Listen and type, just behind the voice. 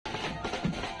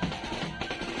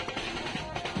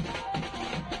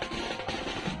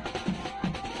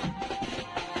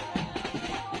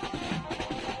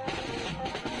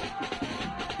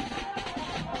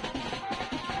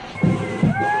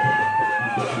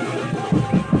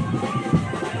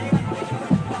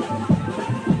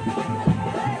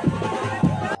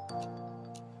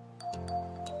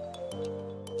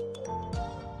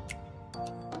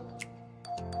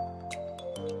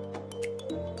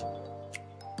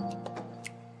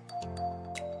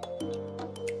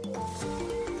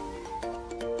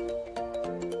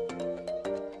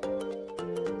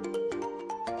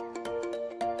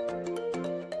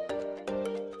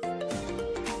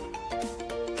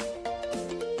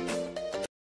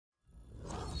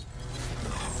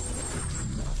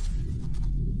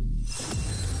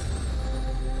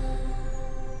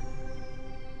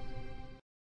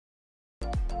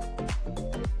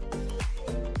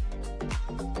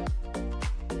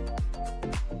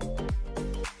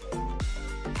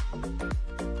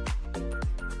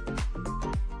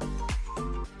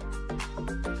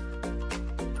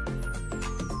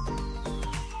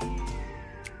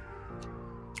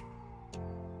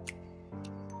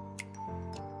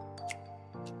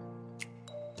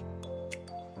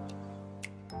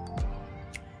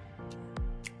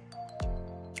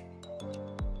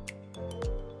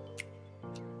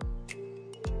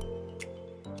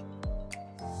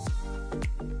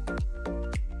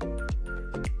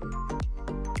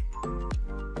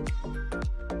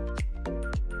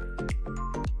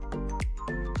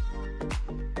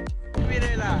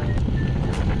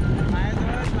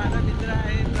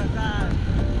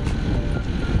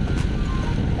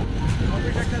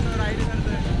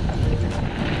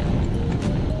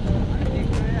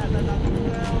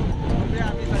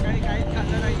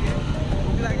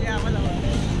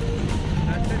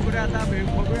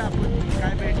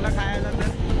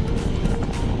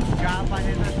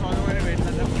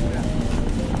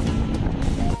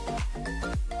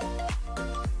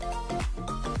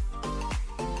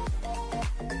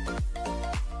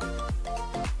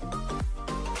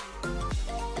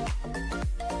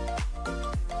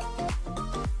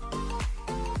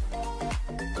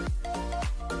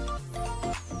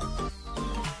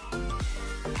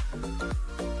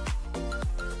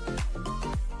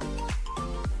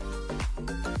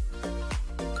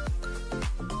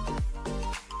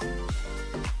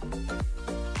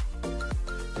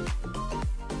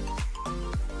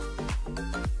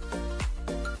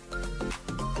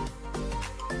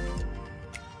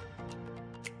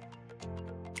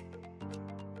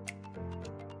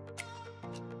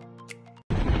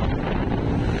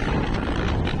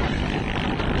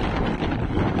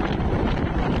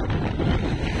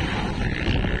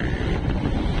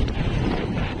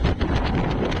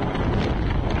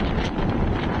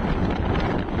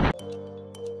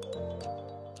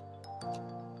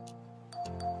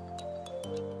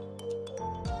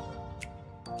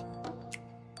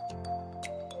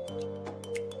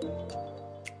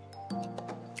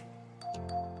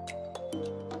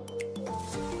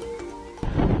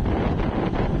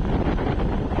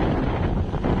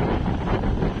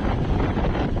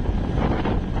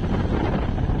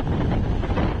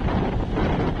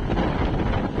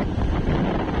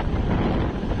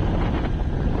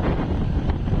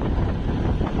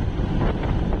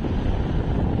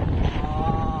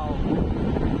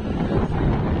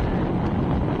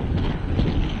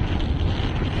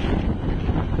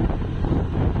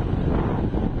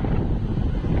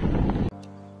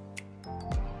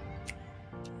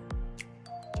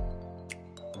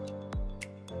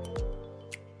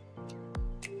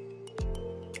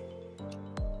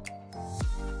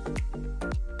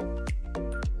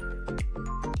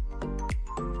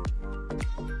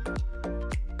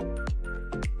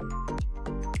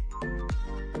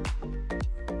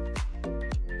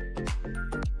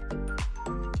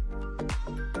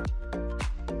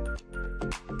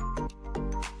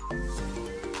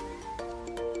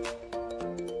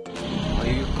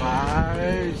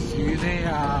काय सीन है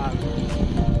यार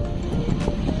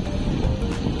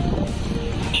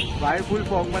भाई, फुल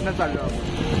फॉर्म मधनं चाललो आपण।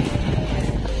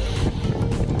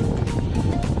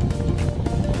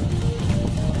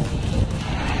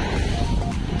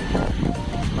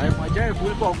 भाई मजा आहे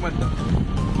फुल फॉर्म मधनं।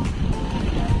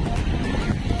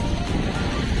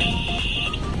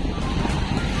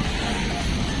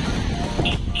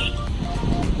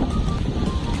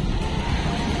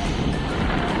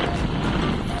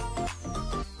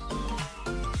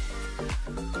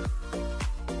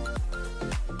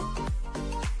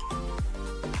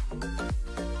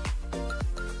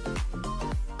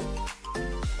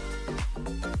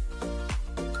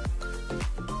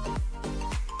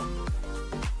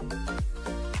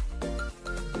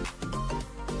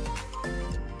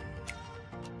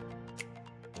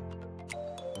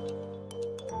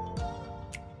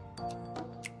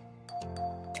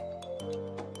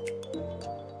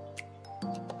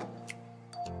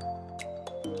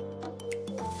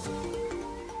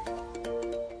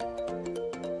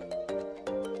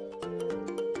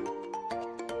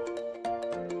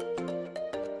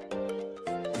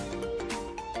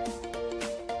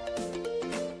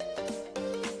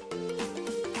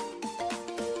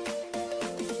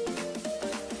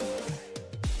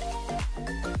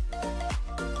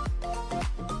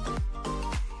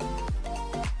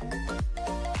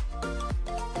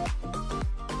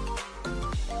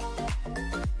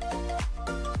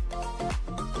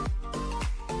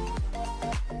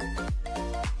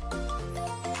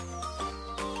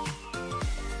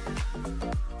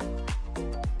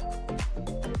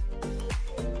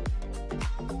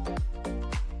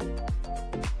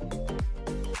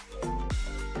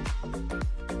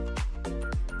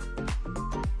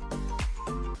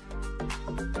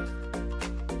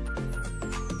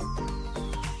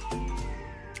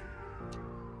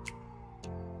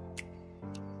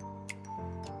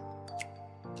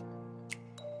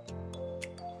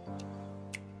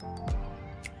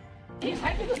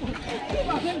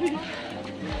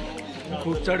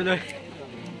 खूप चढलोय।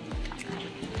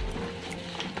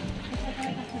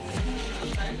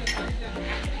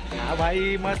 हा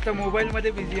भाई मस्त मोबाईल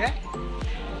मध्ये बिझी आहे,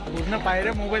 पूर्ण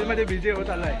पायऱ्या मोबाईल मध्ये बिझी होत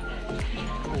आलाय।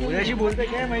 ओळ्याशी बोलते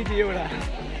काय माहिती एवढा।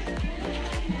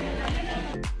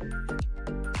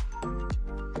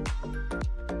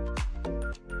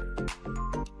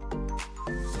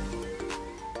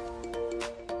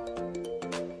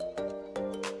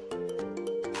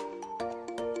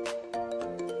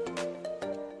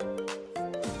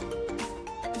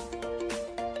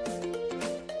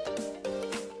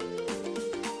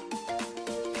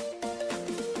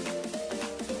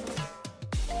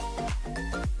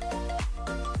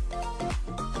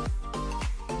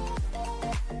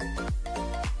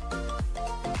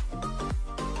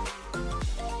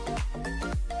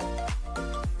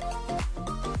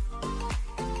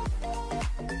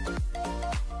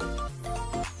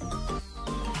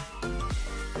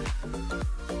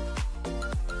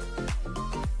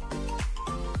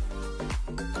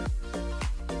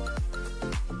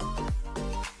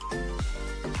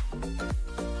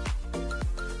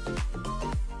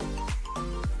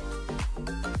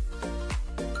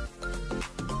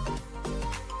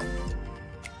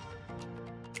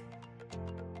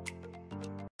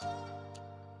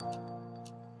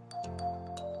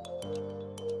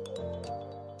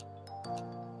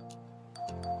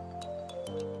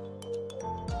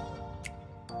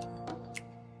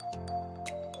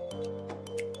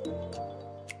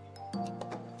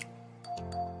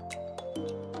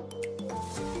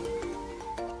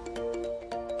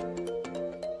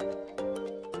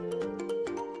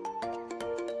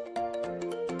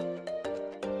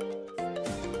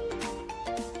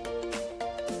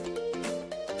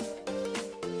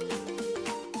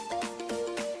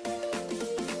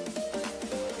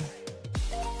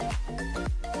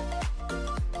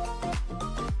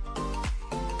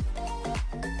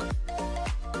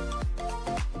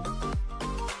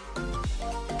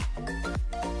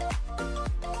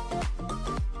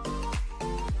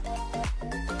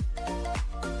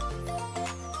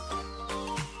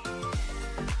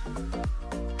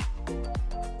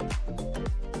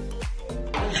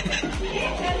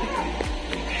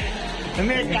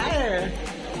 तुम्हें क्या है?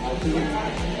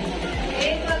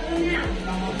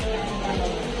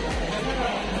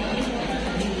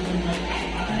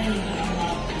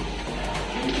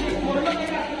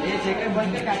 ये सेकंड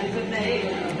बंद के काढायचं नाही।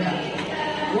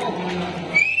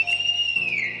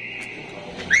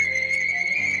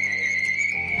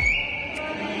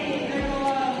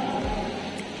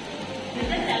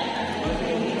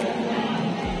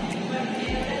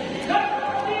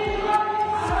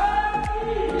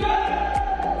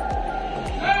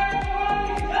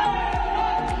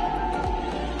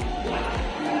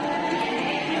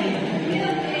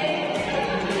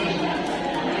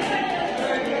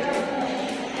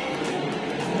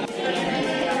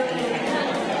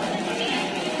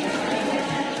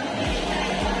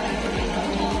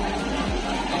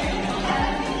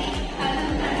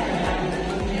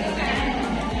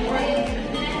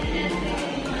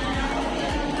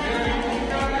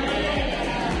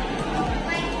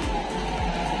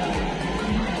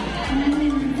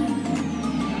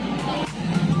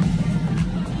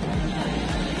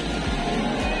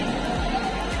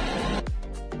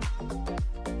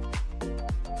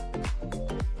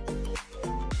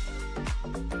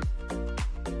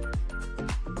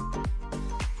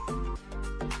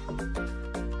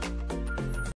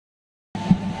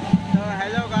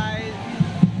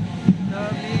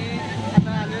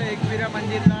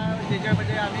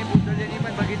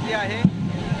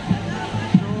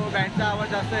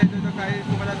 जास्त येतो तर काही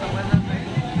तुम्हाला समजणार नाही,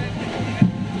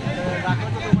 तर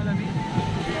दाखवतो तुम्हाला मी।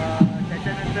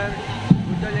 त्याच्यानंतर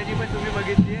बुद्ध लेणी पण तुम्ही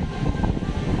बघितली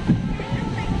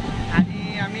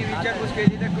आणि आम्ही विचारपूस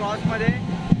केली तर क्रॉसमध्ये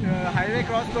हायवे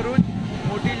क्रॉस करून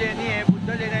मोठी लेणी आहे, बुद्ध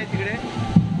लेणी आहे तिकडे।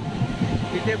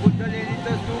 तिथे बुद्ध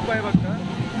लेणीचं स्तूप आहे फक्त,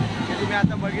 ते तुम्ही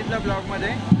आता बघितलं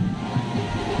ब्लॉगमध्ये।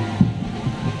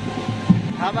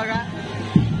 हा बघा,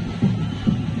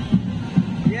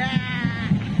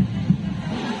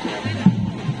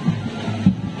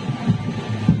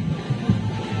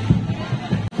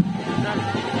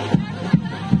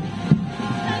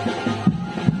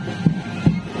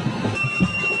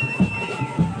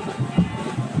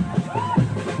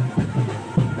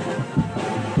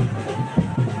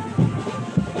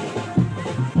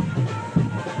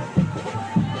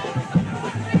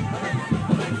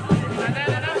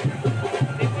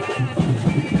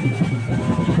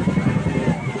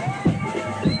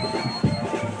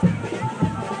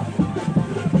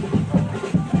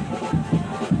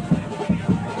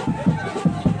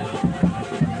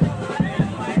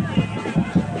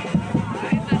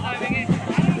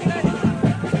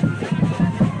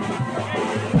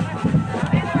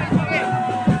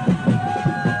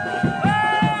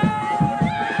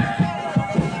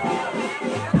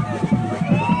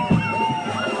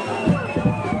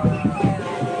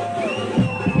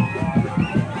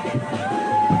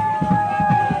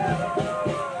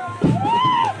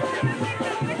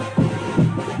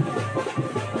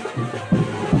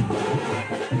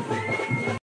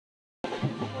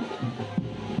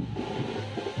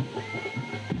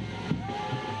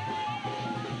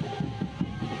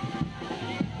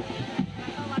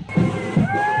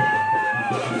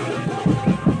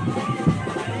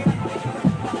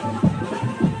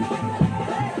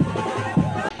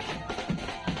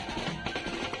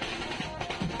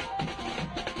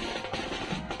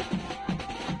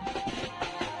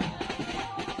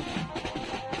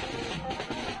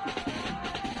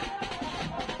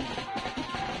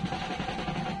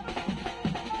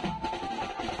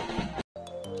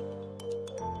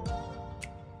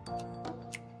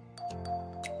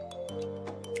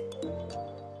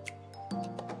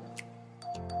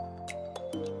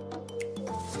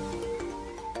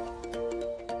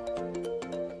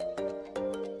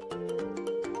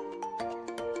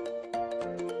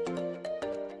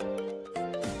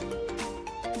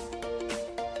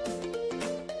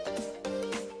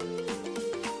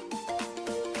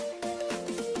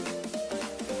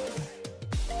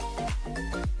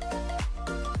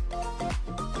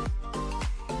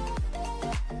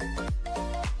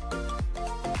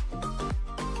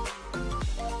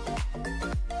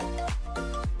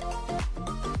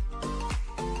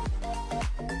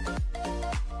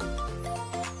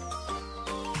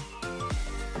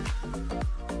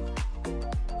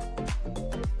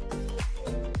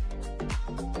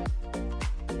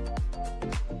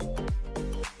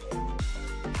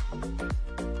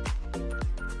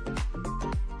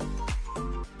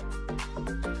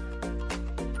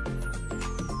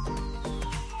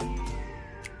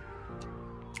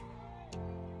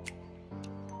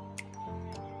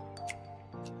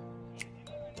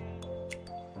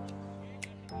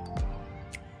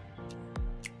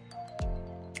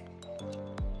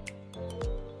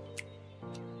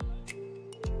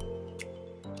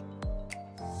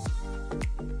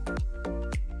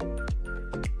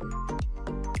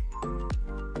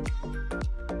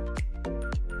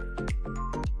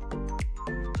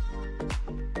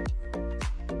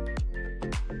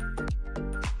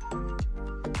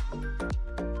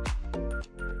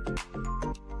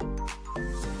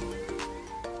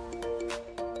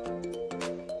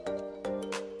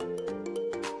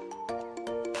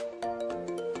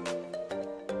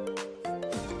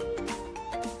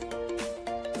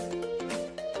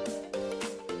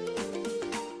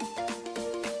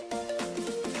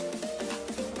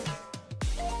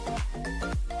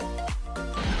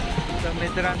 तर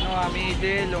मित्रांनो आम्ही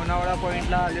इथे लोणावळा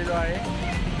पॉईंटला आलेलो आहे।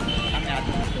 आम्ही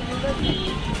आता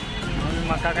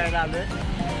मका खायला आलो आहे।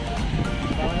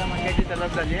 गावाला मक्याची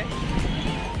तलब झाली आहे।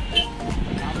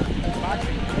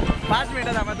 5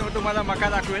 मिनिटात आम्हाला तुम्हाला मका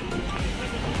दाखवेल,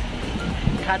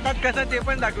 खातात कसं ते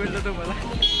पण दाखवेल तो तुम्हाला।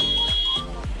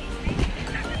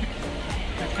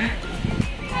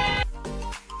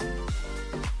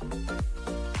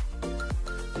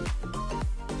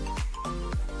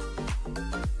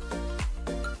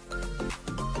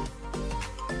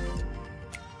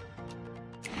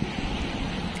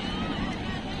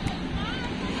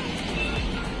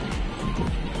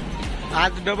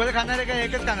 आज डबल खाणार आहे का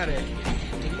एकच खाणार आहे?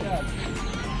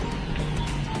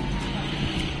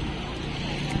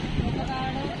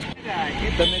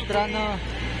 तर मित्रांनो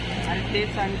आणि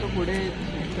तेच सांगतो पुढे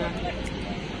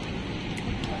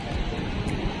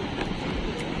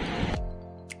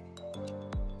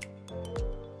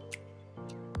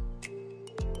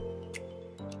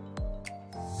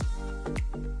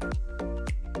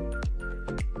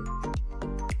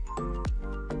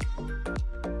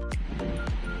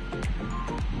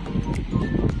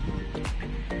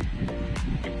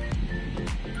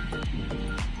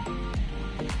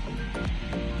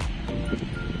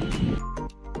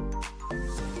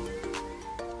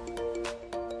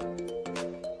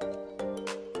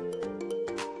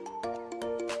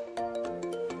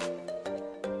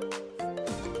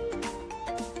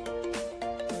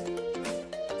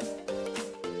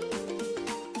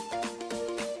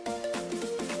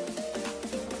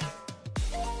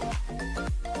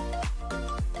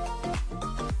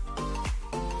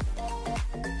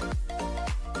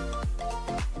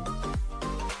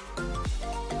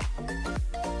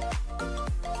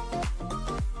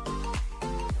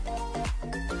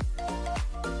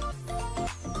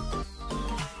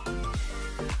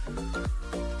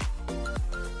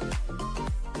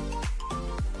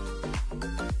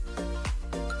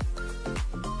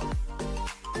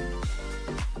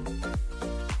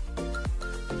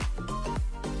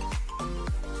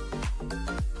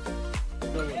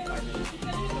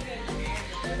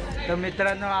तर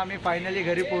मित्रांनो आम्ही फायनली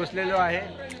घरी पोहोचलेलो आहे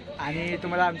आणि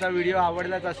तुम्हाला आमचा व्हिडिओ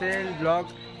आवडलाच असेल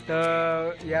ब्लॉग तर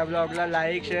या ब्लॉगला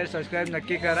लाईक शेअर सबस्क्राईब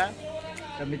नक्की करा।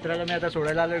 तर मित्राला मी आता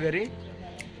सोडायला आलो घरी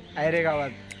रे गावात।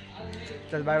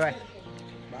 चल बाय बाय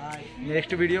बाय,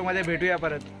 नेक्स्ट व्हिडिओमध्ये भेटूया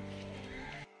परत।